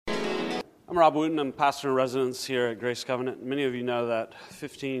I'm Rob Wooten. I'm pastor in residence here at Grace Covenant. Many of you know that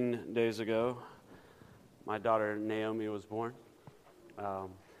 15 days ago, my daughter Naomi was born.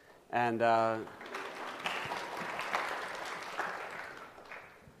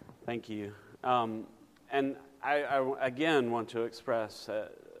 Thank you. And I again want to express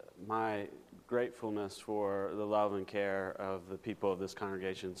my gratefulness for the love and care of the people of this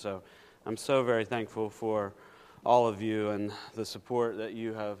congregation. So I'm so very thankful for all of you and the support that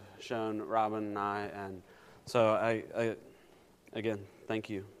you have shown Robin and I. And so I again, thank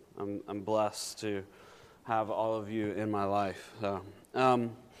you. I'm blessed to have all of you in my life. So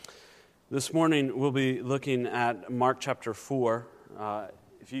this morning we'll be looking at Mark chapter 4.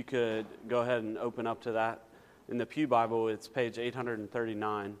 If you could go ahead and open up to that. In the Pew Bible, it's page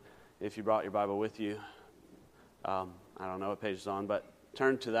 839, if you brought your Bible with you. I don't know what page it's on, but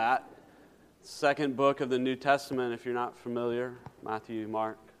turn to that. Second book of the New Testament, if you're not familiar, Matthew,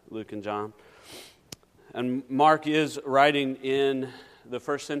 Mark, Luke, and John. And Mark is writing in the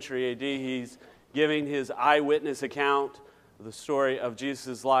first century AD. He's giving his eyewitness account of the story of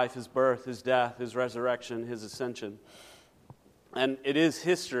Jesus' life, his birth, his death, his resurrection, his ascension. And it is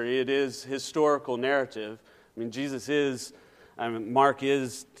history, it is historical narrative. I mean, Mark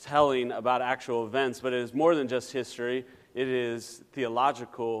is telling about actual events, but it is more than just history. It is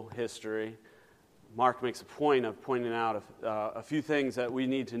theological history. Mark makes a point of pointing out a few things that we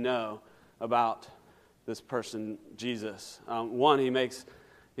need to know about this person, Jesus. One, he makes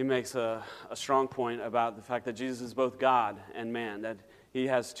a strong point about the fact that Jesus is both God and man, that he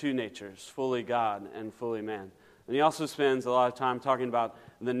has two natures, fully God and fully man. And he also spends a lot of time talking about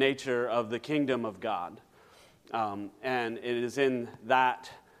the nature of the kingdom of God. And it is in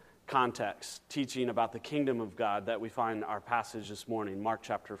that context, teaching about the kingdom of God, that we find our passage this morning, Mark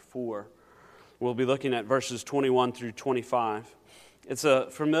chapter 4. We'll be looking at verses 21 through 25. It's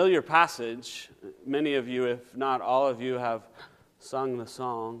a familiar passage. Many of you, if not all of you, have sung the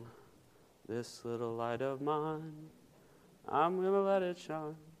song, "This little light of mine, I'm going to let it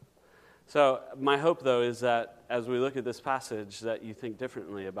shine." So my hope, though, is that as we look at this passage, that you think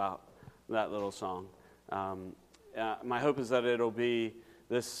differently about that little song. My hope is that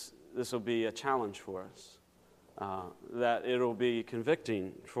this will be a challenge for us, that it'll be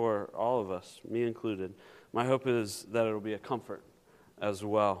convicting for all of us, me included. My hope is that it'll be a comfort as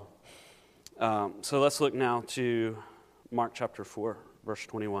well. So let's look now to Mark chapter 4, verse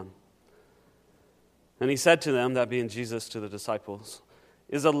 21. And he said to them, that being Jesus to the disciples,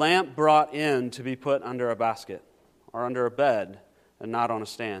 "Is a lamp brought in to be put under a basket or under a bed and not on a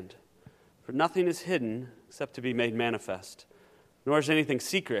stand? For nothing is hidden except to be made manifest, nor is anything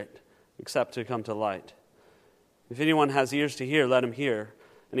secret except to come to light. If anyone has ears to hear, let him hear."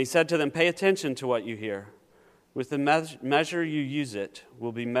 And he said to them, "Pay attention to what you hear. With the measure you use it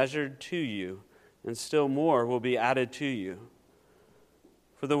will be measured to you, and still more will be added to you.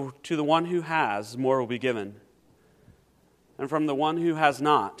 For to the one who has, more will be given. And from the one who has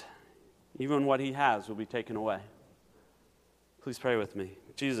not, even what he has will be taken away." Please pray with me.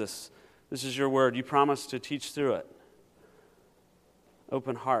 Jesus, this is your word. You promised to teach through it.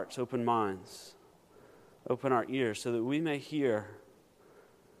 Open hearts, open minds, open our ears so that we may hear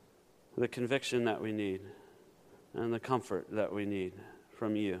the conviction that we need and the comfort that we need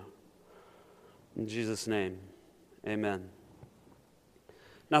from you. In Jesus' name, amen.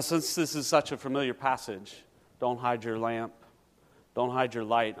 Now, since this is such a familiar passage, don't hide your lamp, don't hide your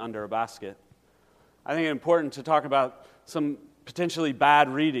light under a basket, I think it's important to talk about some potentially bad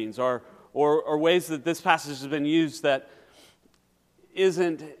readings or ways that this passage has been used that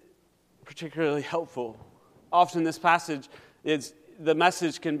isn't particularly helpful. Often this passage, the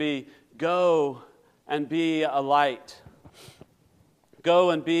message can be, go and be a light.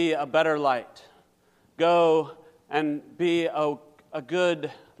 Go and be a better light. Go and be a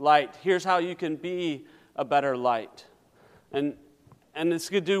good light. Here's how you can be a better light. And this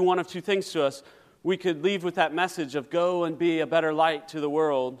could do one of two things to us. We could leave with that message of go and be a better light to the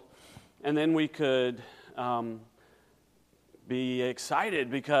world, and then we could be excited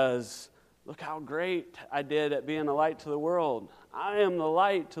because look how great I did at being a light to the world. I am the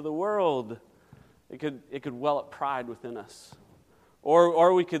light to the world. It could well up pride within us.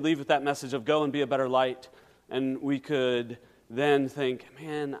 Or we could leave with that message of go and be a better light, and we could then think,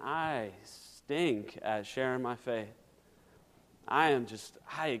 man, I stink at sharing my faith. I'm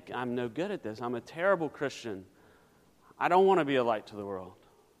no good at this. I'm a terrible Christian. I don't want to be a light to the world.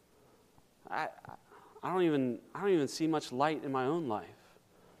 I don't even see much light in my own life.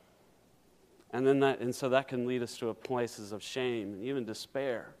 And so that can lead us to places of shame and even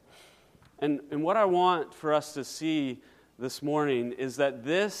despair. And what I want for us to see this morning is that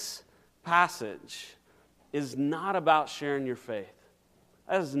this passage is not about sharing your faith.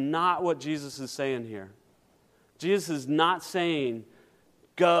 That is not what Jesus is saying here. Jesus is not saying,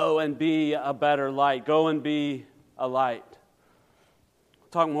 go and be a better light. Go and be a light. We'll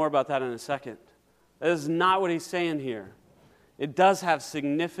talk more about that in a second. That is not what he's saying here. It does have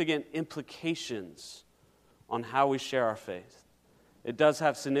significant implications on how we share our faith. It does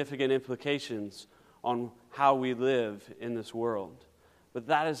have significant implications on how we live in this world. But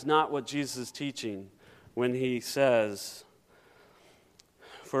that is not what Jesus is teaching when he says,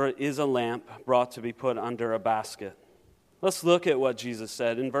 for it is a lamp brought to be put under a basket. Let's look at what Jesus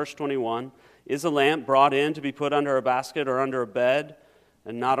said. In verse 21, is a lamp brought in to be put under a basket or under a bed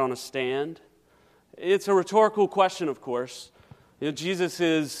and not on a stand? It's a rhetorical question, of course. Jesus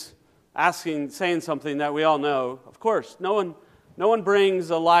is saying something that we all know. Of course, no one brings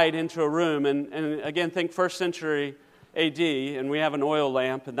a light into a room. And again, think first century AD, and we have an oil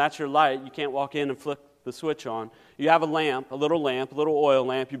lamp, and that's your light. You can't walk in and flip the switch on. You have a little oil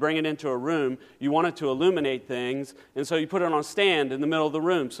lamp. You bring it into a room. You want it to illuminate things, and so you put it on a stand in the middle of the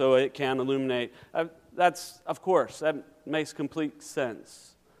room so it can illuminate. That makes complete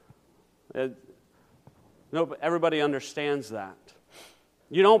sense. Everybody understands that.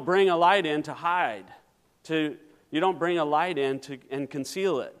 You don't bring a light in to hide. You don't bring a light in and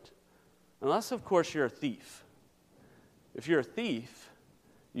conceal it. Unless, of course, you're a thief. If you're a thief,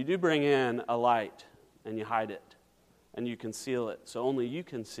 you do bring in a light and you hide it and you conceal it so only you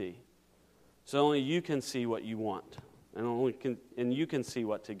can see. So only you can see what you want and you can see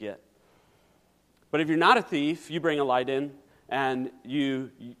what to get. But if you're not a thief, you bring a light in and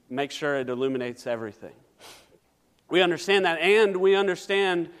you make sure it illuminates everything. We understand that, and we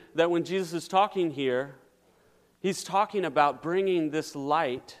understand that when Jesus is talking here, he's talking about bringing this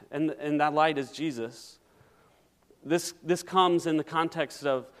light, and that light is Jesus. This comes in the context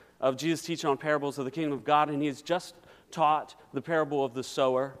of Jesus' teaching on parables of the kingdom of God, and he has just taught the parable of the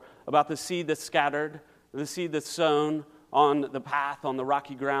sower, about the seed that's scattered, the seed that's sown on the path, on the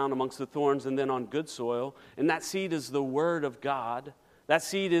rocky ground, amongst the thorns, and then on good soil. And that seed is the Word of God. That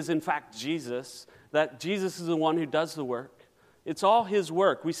seed is, in fact, Jesus. That Jesus is the one who does the work. It's all his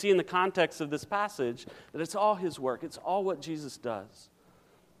work. We see in the context of this passage that it's all his work. It's all what Jesus does.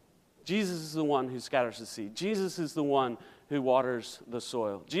 Jesus is the one who scatters the seed. Jesus is the one who waters the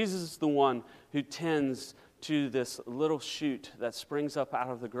soil. Jesus is the one who tends to this little shoot that springs up out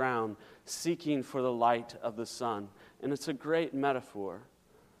of the ground, seeking for the light of the sun. And it's a great metaphor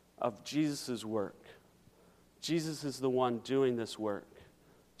of Jesus' work. Jesus is the one doing this work.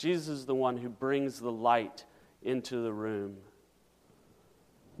 Jesus is the one who brings the light into the room.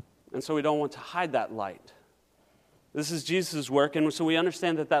 And so we don't want to hide that light. This is Jesus' work, and so we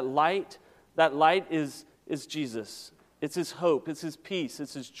understand that light is Jesus. It's his hope, it's his peace,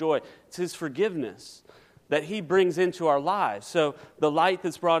 it's his joy, it's his forgiveness that he brings into our lives. So the light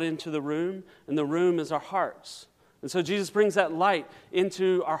that's brought into the room, and the room is our hearts. And so Jesus brings that light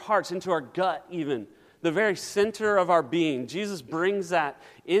into our hearts, into our gut even, the very center of our being. Jesus brings that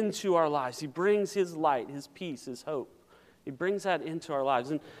into our lives. He brings his light, his peace, his hope. He brings that into our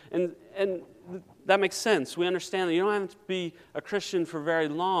lives. And that makes sense. We understand that you don't have to be a Christian for very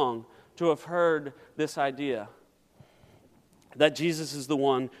long to have heard this idea that Jesus is the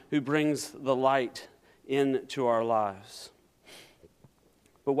one who brings the light into our lives.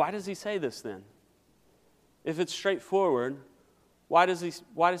 But why does he say this then? If it's straightforward, why does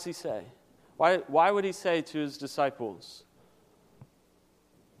he say? Why would he say to his disciples,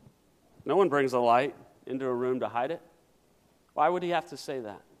 no one brings a light into a room to hide it? Why would he have to say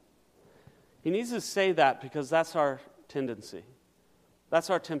that? He needs to say that because that's our tendency. That's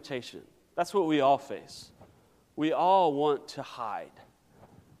our temptation. That's what we all face. We all want to hide.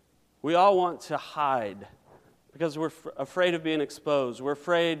 We all want to hide because we're afraid of being exposed. We're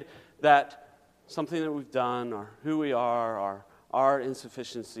afraid that something that we've done or who we are or our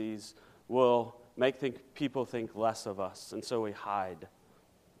insufficiencies will make people think less of us, and so we hide.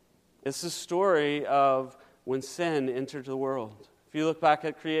 It's the story of when sin entered the world. If you look back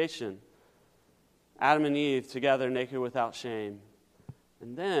at creation, Adam and Eve together, naked without shame.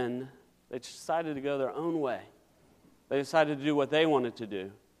 And then they decided to go their own way. They decided to do what they wanted to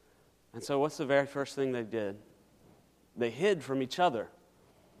do. And so what's the very first thing they did? They hid from each other.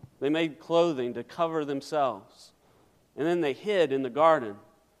 They made clothing to cover themselves. And then they hid in the garden.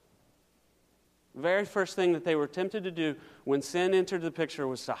 The very first thing that they were tempted to do when sin entered the picture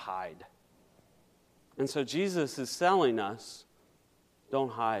was to hide. And so Jesus is telling us,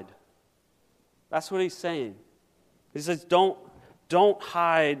 don't hide. That's what he's saying. He says, don't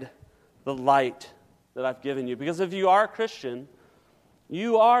hide the light that I've given you. Because if you are a Christian,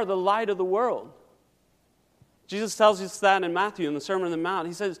 You are the light of the world. Jesus tells us that in Matthew in the Sermon on the Mount.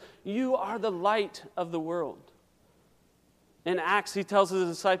 He says, you are the light of the world. In Acts, he tells his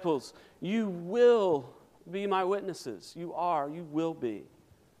disciples, you will be my witnesses. You are, you will be.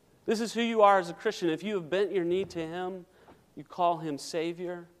 This is who you are as a Christian. If you have bent your knee to him, you call him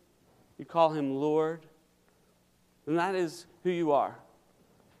Savior, you call him Lord, and that is who you are.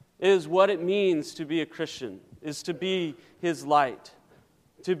 It is what it means to be a Christian, is to be his light,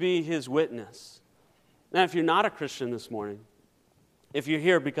 to be his witness. Now, if you're not a Christian this morning, if you're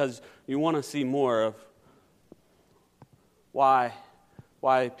here because you want to see more of why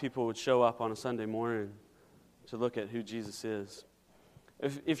people would show up on a Sunday morning to look at who Jesus is,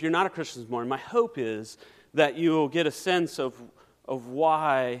 if you're not a Christian this morning, my hope is that you will get a sense of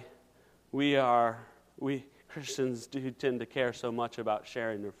why we Christians do tend to care so much about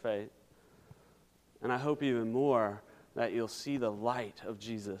sharing their faith. And I hope even more that you'll see the light of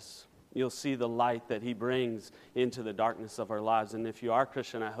Jesus. You'll see the light that he brings into the darkness of our lives. And if you are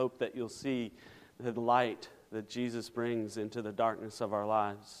Christian, I hope that you'll see the light that Jesus brings into the darkness of our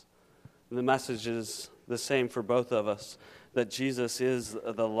lives. And the message is the same for both of us, that Jesus is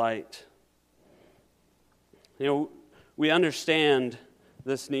the light. You know, we understand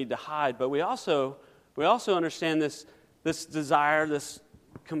this need to hide, but we also understand this desire, this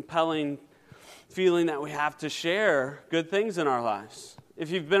compelling feeling that we have to share good things in our lives. If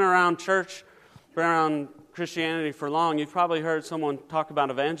you've been around church, been around Christianity for long, you've probably heard someone talk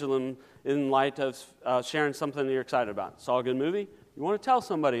about evangelism in light of sharing something that you're excited about. Saw a good movie? You want to tell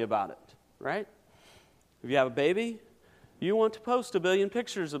somebody about it, right? If you have a baby, you want to post 1 billion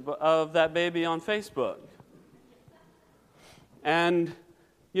pictures of that baby on Facebook. And,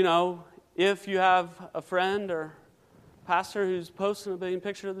 you know, if you have a friend or pastor who's posting 1 billion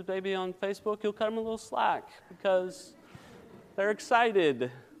pictures of the baby on Facebook, you'll cut them a little slack because they're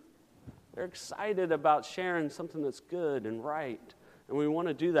excited. They're excited about sharing something that's good and right. And we want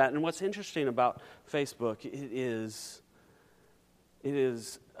to do that. And what's interesting about Facebook, it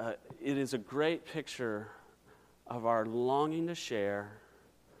is a great picture of our longing to share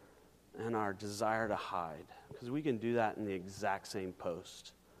and our desire to hide. Because we can do that in the exact same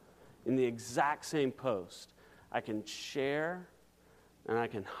post. In the exact same post, I can share and I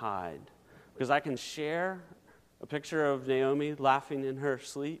can hide. Because I can share a picture of Naomi laughing in her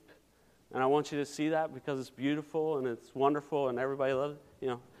sleep, and I want you to see that because it's beautiful and it's wonderful and everybody loves it. You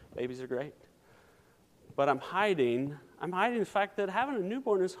know, babies are great. But I'm hiding the fact that having a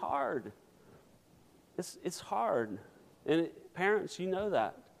newborn is hard. It's hard. And parents, you know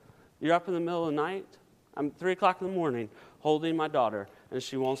that. You're up in the middle of the night. I'm 3 o'clock in the morning holding my daughter, and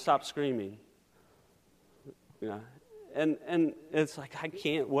she won't stop screaming. You know, and it's like I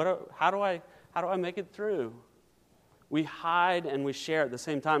can't. How do I make it through? We hide and we share at the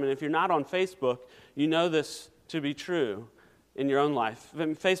same time. And if you're not on Facebook, you know this to be true in your own life. I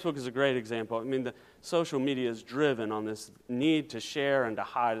mean, Facebook is a great example. I mean, the social media is driven on this need to share and to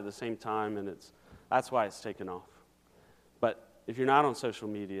hide at the same time, and that's why it's taken off. But if you're not on social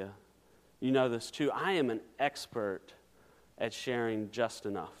media, you know this too. I am an expert at sharing just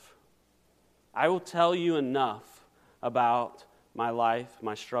enough. I will tell you enough about my life,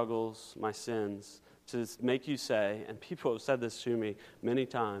 my struggles, my sins, to make you say, and people have said this to me many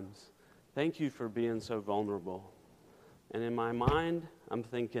times, thank you for being so vulnerable. And in my mind, I'm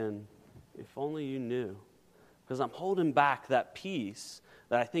thinking, if only you knew. Because I'm holding back that piece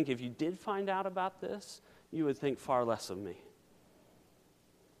that I think if you did find out about this, you would think far less of me.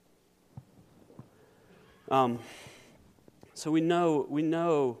 So we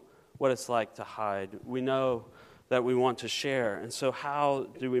know what it's like to hide. We know that we want to share. And so how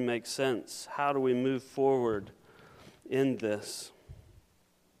do we make sense? How do we move forward in this?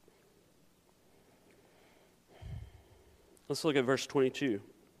 Let's look at verse 22.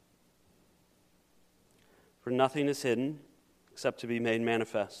 For nothing is hidden except to be made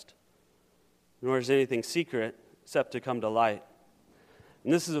manifest, nor is anything secret except to come to light.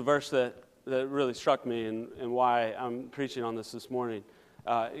 And this is a verse that really struck me and why I'm preaching on this morning.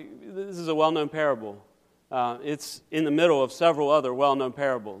 This is a well-known parable. It's in the middle of several other well-known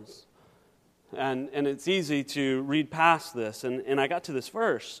parables. And it's easy to read past this. And I got to this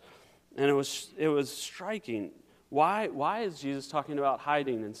verse, and it was striking. Why is Jesus talking about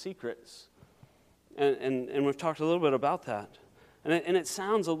hiding and secrets? And we've talked a little bit about that. And it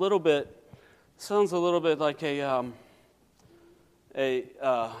sounds a little bit like I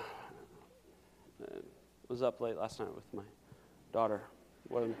was up late last night with my daughter.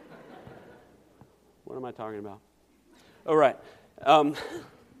 What am I talking about? Oh, right.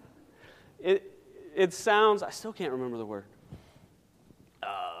 It sounds, I still can't remember the word.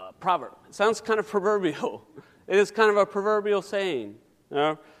 proverb. It sounds kind of proverbial. It is kind of a proverbial saying.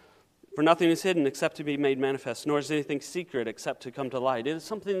 For nothing is hidden except to be made manifest, nor is anything secret except to come to light. It is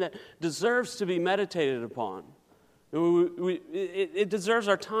something that deserves to be meditated upon. It deserves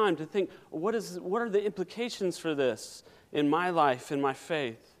our time to think, what are the implications for this in my life, in my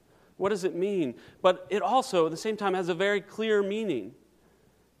faith? What does it mean? But it also, at the same time, has a very clear meaning.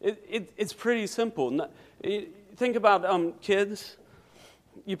 It's pretty simple. Think about kids.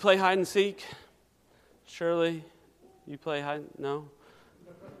 You play hide and seek. Shirley, you play hide? No?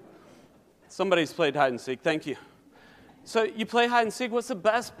 Somebody's played hide and seek. Thank you. So you play hide and seek. What's the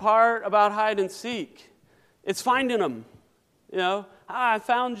best part about hide and seek? It's finding them. I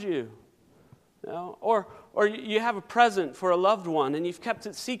found you. Or you have a present for a loved one and you've kept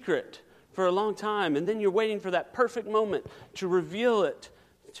it secret for a long time, and then you're waiting for that perfect moment to reveal it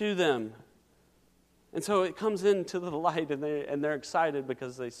to them. And so it comes into the light, and they're excited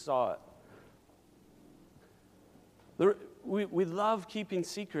because they saw it. We love keeping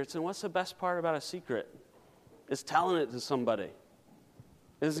secrets, and what's the best part about a secret? It's telling it to somebody.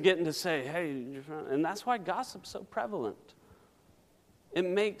 It's getting to say, hey, and that's why gossip's so prevalent. It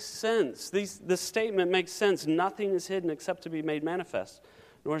makes sense. This statement makes sense. Nothing is hidden except to be made manifest,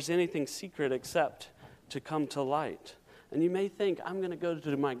 nor is anything secret except to come to light. And you may think, I'm going to go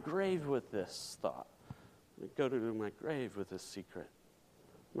to my grave with this thought. I'm going to go to my grave with this secret.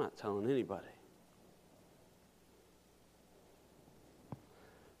 I'm not telling anybody.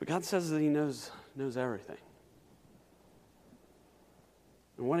 But God says that He knows everything.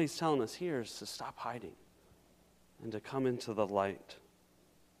 And what He's telling us here is to stop hiding and to come into the light.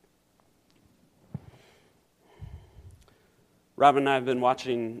 Rob and I have been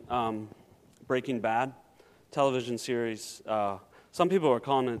watching Breaking Bad television series. Some people are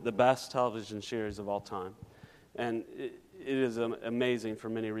calling it the best television series of all time. And it is amazing for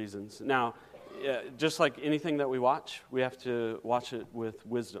many reasons. Now, just like anything that we watch, we have to watch it with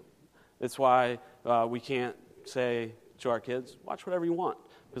wisdom. It's why we can't say to our kids, watch whatever you want,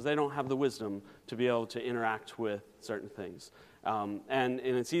 because they don't have the wisdom to be able to interact with certain things. And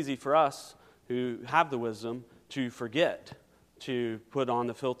it's easy for us who have the wisdom to forget to put on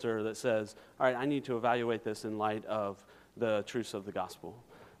the filter that says, all right, I need to evaluate this in light of the truths of the gospel,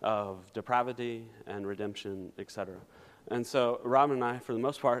 of depravity and redemption, etc. And so Rob and I, for the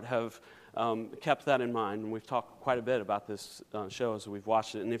most part, have kept that in mind, and we've talked quite a bit about this show as we've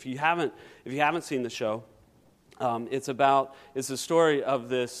watched it. And if you haven't seen the show, it's the story of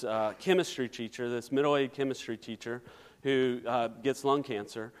this chemistry teacher, this middle-aged chemistry teacher who gets lung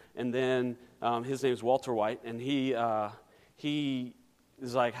cancer, and then his name's Walter White, and he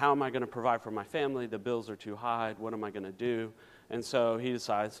is like, how am I going to provide for my family? The bills are too high. What am I going to do? And so he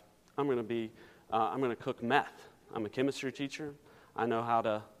decides, I'm going to cook meth. I'm a chemistry teacher. I know how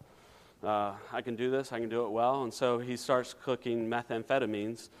to, I can do this. I can do it well. And so he starts cooking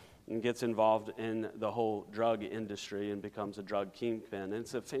methamphetamines and gets involved in the whole drug industry and becomes a drug kingpin. And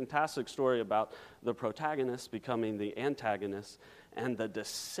it's a fantastic story about the protagonist becoming the antagonist and the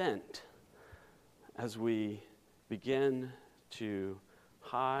descent as we begin to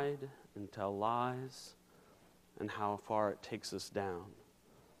hide and tell lies and how far it takes us down.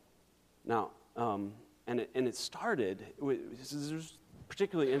 Now, and it started, this is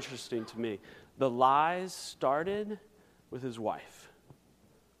particularly interesting to me. The lies started with his wife.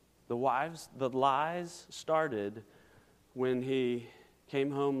 The lies started when he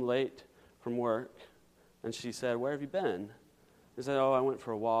came home late from work and she said, where have you been? He said, I went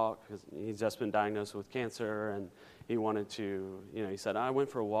for a walk because he's just been diagnosed with cancer and he wanted to, he said, I went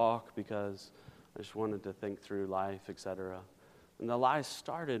for a walk because I just wanted to think through life, etc. And the lie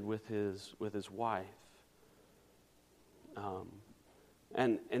started with his wife.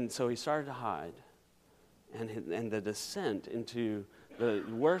 And so he started to hide. And the descent into the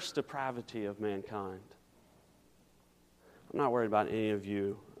worst depravity of mankind. I'm not worried about any of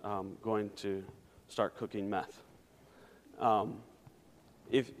you going to start cooking meth.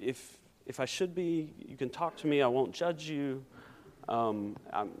 If I should be, you can talk to me. I won't judge you. I'm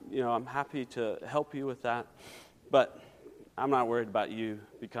happy to help you with that. But I'm not worried about you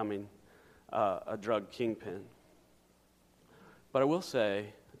becoming a drug kingpin. But I will say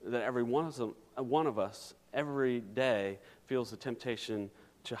that every one of us every day feels the temptation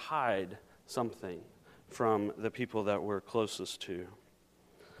to hide something from the people that we're closest to.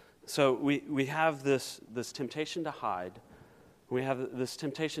 So we have this temptation to hide. We have this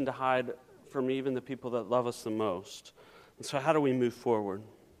temptation to hide from even the people that love us the most. And so how do we move forward?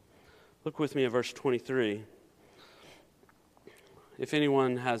 Look with me at verse 23. If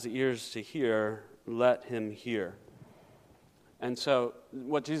anyone has ears to hear, let him hear. And so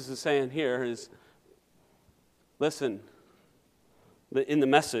what Jesus is saying here is, listen, in the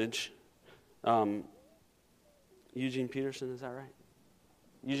Message, Eugene Peterson, is that right?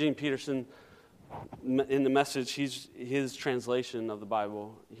 Eugene Peterson, in the Message, his translation of the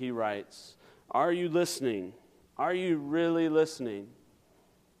Bible, he writes, "Are you listening? Are you really listening?"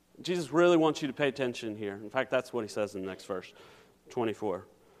 Jesus really wants you to pay attention here. In fact, that's what he says in the next verse, 24.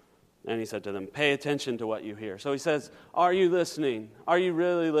 And he said to them, pay attention to what you hear. So he says, are you listening? Are you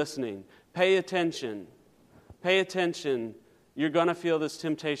really listening? Pay attention. Pay attention. You're going to feel this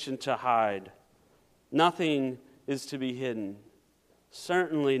temptation to hide. Nothing is to be hidden.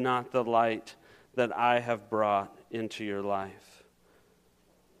 Certainly not the light that I have brought into your life.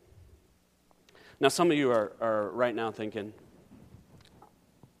 Now, some of you are right now thinking,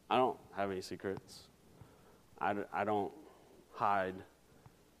 I don't have any secrets. I don't hide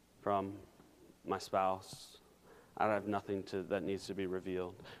from my spouse. I have nothing that needs to be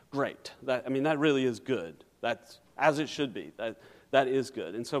revealed. Great. That really is good. That's as it should be. That is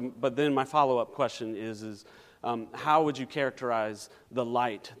good. And so, but then my follow-up question is how would you characterize the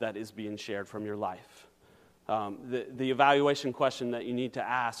light that is being shared from your life? The evaluation question that you need to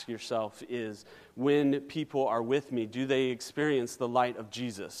ask yourself is, when people are with me, do they experience the light of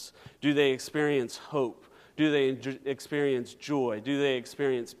Jesus? Do they experience hope? Do they experience joy? Do they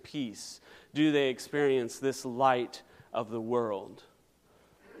experience peace? Do they experience this light of the world?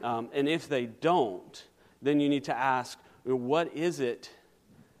 And if they don't, then you need to ask, what is it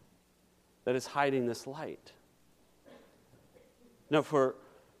that is hiding this light? Now, for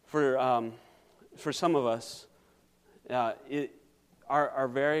some of us, our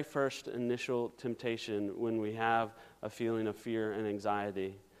very first initial temptation when we have a feeling of fear and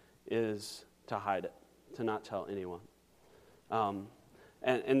anxiety is to hide it, to not tell anyone.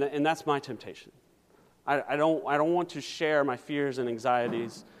 And that's my temptation. I don't want to share my fears and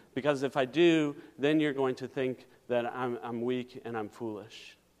anxieties, because if I do, then you're going to think that I'm weak and I'm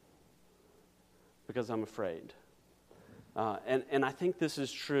foolish because I'm afraid. And I think this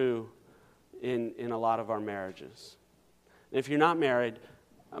is true in a lot of our marriages. And if you're not married,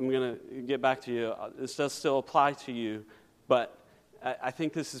 I'm going to get back to you. This does still apply to you, but I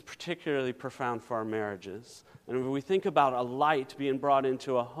think this is particularly profound for our marriages. And when we think about a light being brought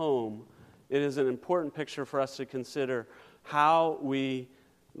into a home, it is an important picture for us to consider how we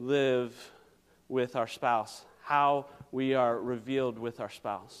live with our spouse, how we are revealed with our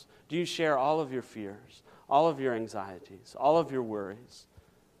spouse. Do you share all of your fears, all of your anxieties, all of your worries?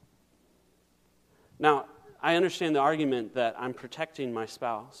 Now, I understand the argument that I'm protecting my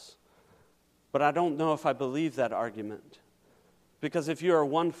spouse, but I don't know if I believe that argument. Because if you are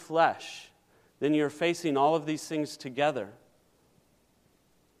one flesh, then you're facing all of these things together.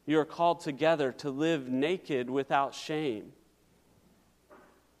 You are called together to live naked without shame.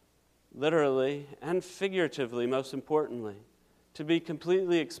 Literally and figuratively, most importantly. To be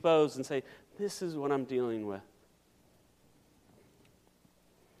completely exposed and say, this is what I'm dealing with.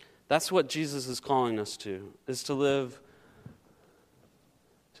 That's what Jesus is calling us to, is to live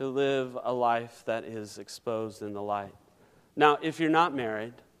a life that is exposed in the light. Now, if you're not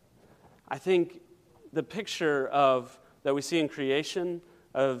married, I think the picture that we see in creation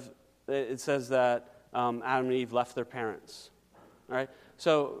it says that Adam and Eve left their parents. All right?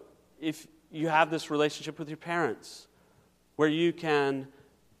 So if you have this relationship with your parents where you can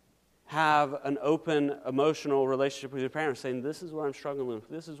have an open, emotional relationship with your parents, saying, this is what I'm struggling with,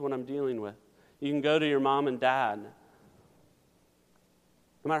 this is what I'm dealing with. You can go to your mom and dad,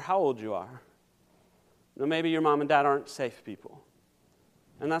 no matter how old you are. Now, maybe your mom and dad aren't safe people.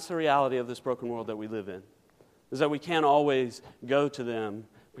 And that's the reality of this broken world that we live in, is that we can't always go to them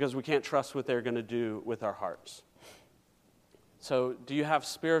because we can't trust what they're going to do with our hearts. So, do you have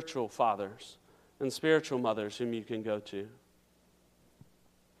spiritual fathers and spiritual mothers whom you can go to?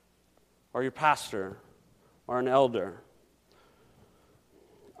 Or your pastor, or an elder?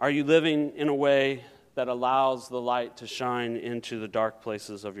 Are you living in a way that allows the light to shine into the dark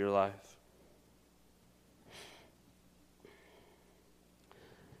places of your life?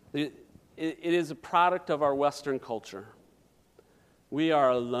 It is a product of our Western culture. We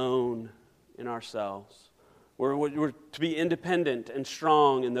are alone in ourselves. We're to be independent and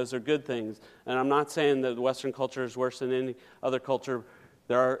strong, and those are good things. And I'm not saying that the Western culture is worse than any other culture.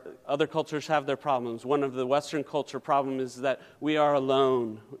 Other cultures have their problems. One of the Western culture problems is that we are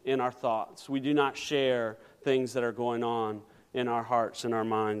alone in our thoughts. We do not share things that are going on in our hearts and our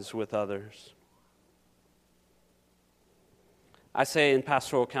minds with others. I say in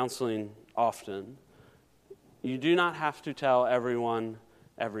pastoral counseling often, you do not have to tell everyone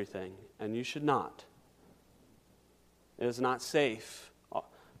everything, and you should not. It is not safe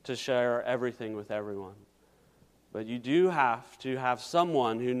to share everything with everyone. But you do have to have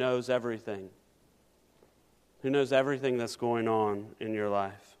someone who knows everything that's going on in your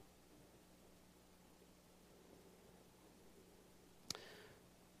life.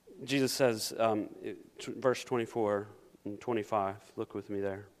 Jesus says, verse 24 and 25, look with me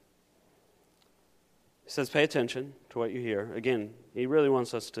there. He says, pay attention to what you hear. Again, he really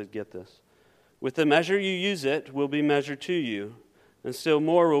wants us to get this. With the measure you use it will be measured to you, and still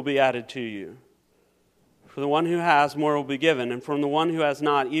more will be added to you. For the one who has, more will be given, and from the one who has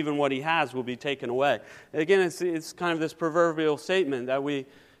not, even what he has will be taken away. Again, it's kind of this proverbial statement that we,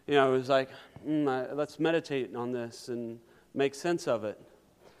 it's like, let's meditate on this and make sense of it.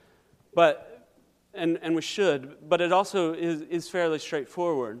 But, and we should, but it also is fairly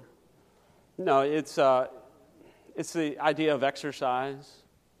straightforward. No, it's the idea of exercise.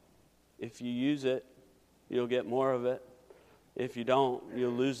 If you use it, you'll get more of it. If you don't,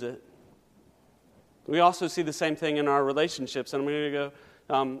 you'll lose it. We also see the same thing in our relationships, and I'm going to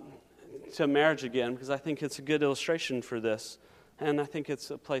go to marriage again because I think it's a good illustration for this, and I think it's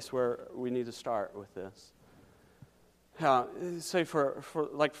a place where we need to start with this. Say for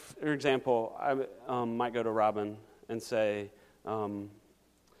example, I might go to Robin and say, I'm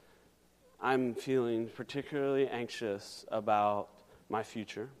feeling particularly anxious about my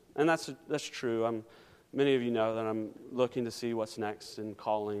future, and that's true. Many of you know that I'm looking to see what's next in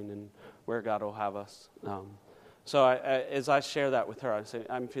calling and where God will have us. So as I share that with her, I say,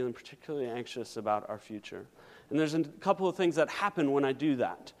 I'm feeling particularly anxious about our future. And there's a couple of things that happen when I do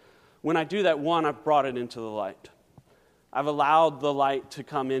that. When I do that, one, I've brought it into the light. I've allowed the light to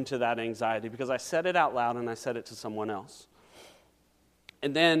come into that anxiety because I said it out loud and I said it to someone else.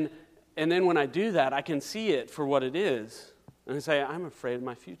 And then when I do that, I can see it for what it is. And I say, I'm afraid of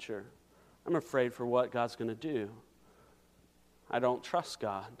my future. I'm afraid for what God's going to do. I don't trust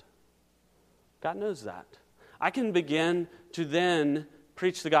God. God knows that. I can begin to then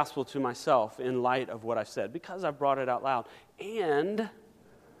preach the gospel to myself in light of what I've said because I've brought it out loud. And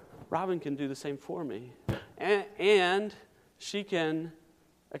Robin can do the same for me. And she can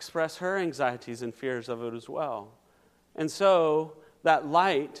express her anxieties and fears of it as well. And so that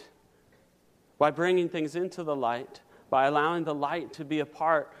light, by bringing things into the light, by allowing the light to be a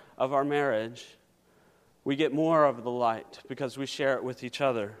part of our marriage, we get more of the light because we share it with each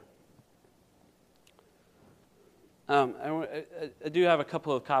other. I do have a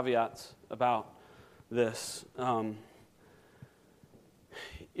couple of caveats about this.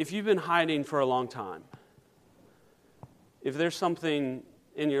 If you've been hiding for a long time, if there's something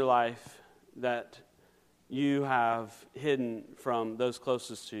in your life that you have hidden from those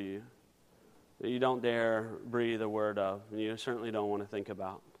closest to you, that you don't dare breathe a word of, and you certainly don't want to think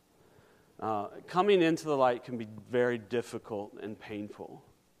about, coming into the light can be very difficult and painful.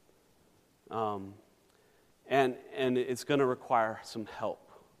 And it's going to require some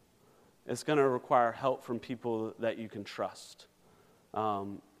help. It's going to require help from people that you can trust.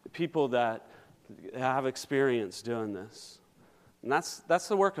 People that have experience doing this. And that's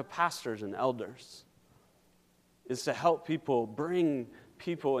the work of pastors and elders, is to help people, bring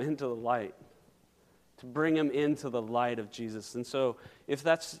people into the light, to bring them into the light of Jesus. And so if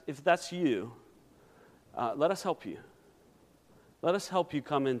that's you, let us help you. Let us help you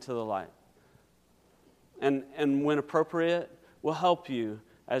come into the light. And when appropriate, we'll help you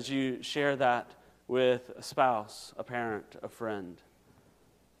as you share that with a spouse, a parent, a friend.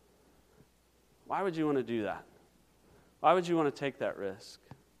 Why would you want to do that? Why would you want to take that risk?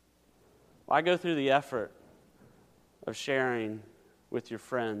 Why go through the effort of sharing with your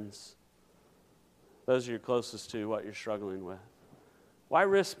friends, those you're closest to, what you're struggling with? Why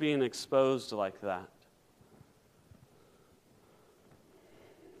risk being exposed like that?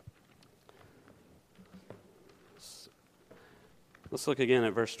 Let's look again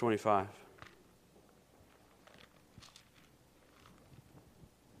at verse 25.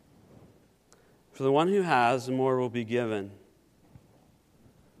 For the one who has, more will be given.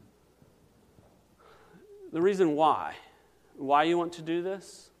 The reason why you want to do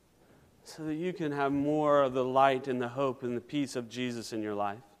this, so that you can have more of the light and the hope and the peace of Jesus in your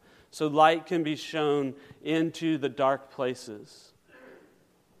life. So light can be shown into the dark places.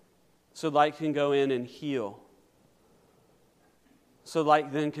 So light can go in and heal. So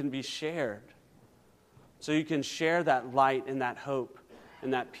light then can be shared. So you can share that light and that hope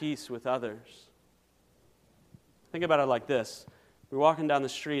and that peace with others. Think about it like this. You're walking down the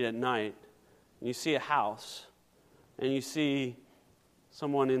street at night, and you see a house, and you see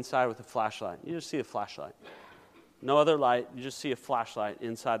someone inside with a flashlight. You just see a flashlight. No other light. You just see a flashlight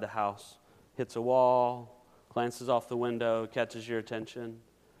inside the house. Hits a wall, glances off the window, catches your attention.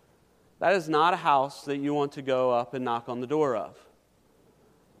 That is not a house that you want to go up and knock on the door of.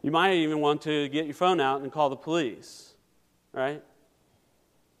 You might even want to get your phone out and call the police, right?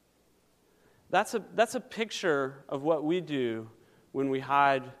 That's a picture of what we do when we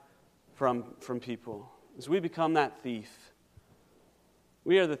hide from people, is we become that thief.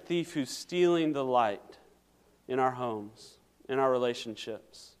 We are the thief who's stealing the light in our homes, in our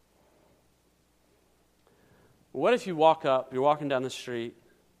relationships. What if you walk up, you're walking down the street,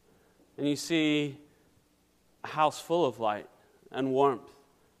 and you see a house full of light and warmth,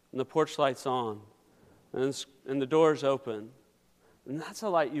 and the porch light's on, and the door's open, and that's a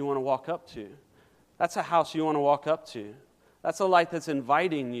light you want to walk up to. That's a house you want to walk up to. That's a light that's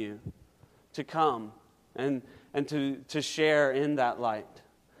inviting you to come and to share in that light.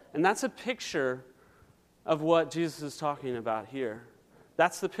 And that's a picture of what Jesus is talking about here.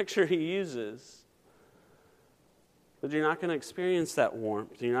 That's the picture he uses. But you're not going to experience that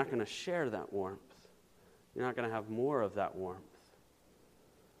warmth. You're not going to share that warmth. You're not going to have more of that warmth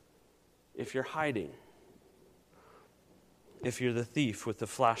if you're hiding, if you're the thief with the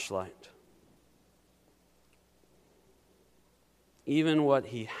flashlight. Even what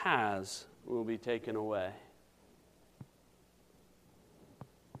he has will be taken away.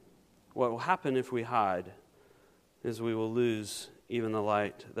 What will happen if we hide is we will lose even the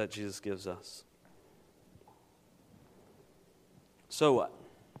light that Jesus gives us. So what?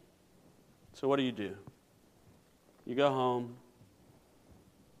 So what do? You go home,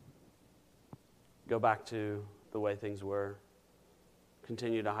 go back to the way things were,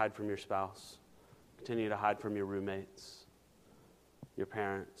 continue to hide from your spouse, continue to hide from your roommates, your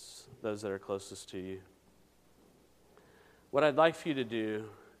parents, those that are closest to you. What I'd like for you to do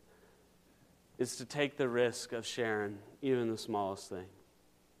is to take the risk of sharing even the smallest thing.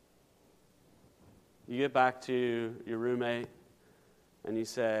 You get back to your roommate and you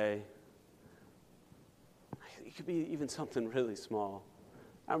say, it could be even something really small.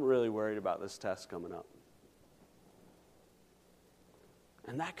 I'm really worried about this test coming up.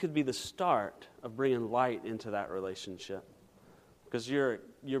 And that could be the start of bringing light into that relationship. Because you're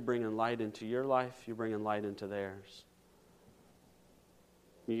bringing light into your life, you're bringing light into theirs.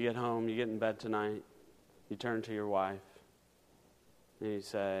 You get home, you get in bed tonight, you turn to your wife, and you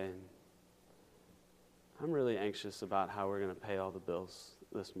say, I'm really anxious about how we're going to pay all the bills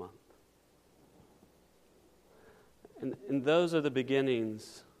this month. And those are the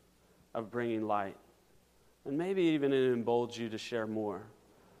beginnings of bringing light. And maybe even it emboldens you to share more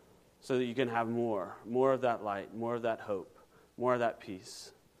so that you can have more of that light, more of that hope, more of that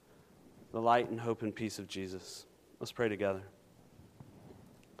peace. The light and hope and peace of Jesus. Let's pray together.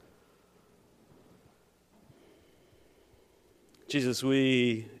 Jesus,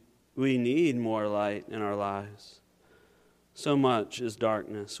 we need more light in our lives. So much is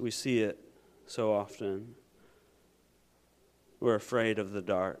darkness. We see it so often. We're afraid of the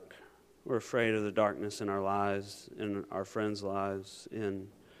dark. We're afraid of the darkness in our lives, in our friends' lives, in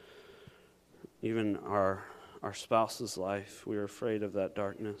even our spouse's life. We're afraid of that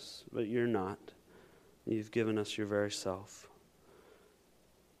darkness, but you're not. You've given us your very self.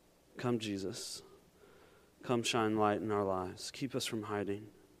 Come, Jesus. Come shine light in our lives. Keep us from hiding.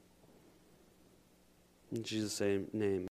 In Jesus' name.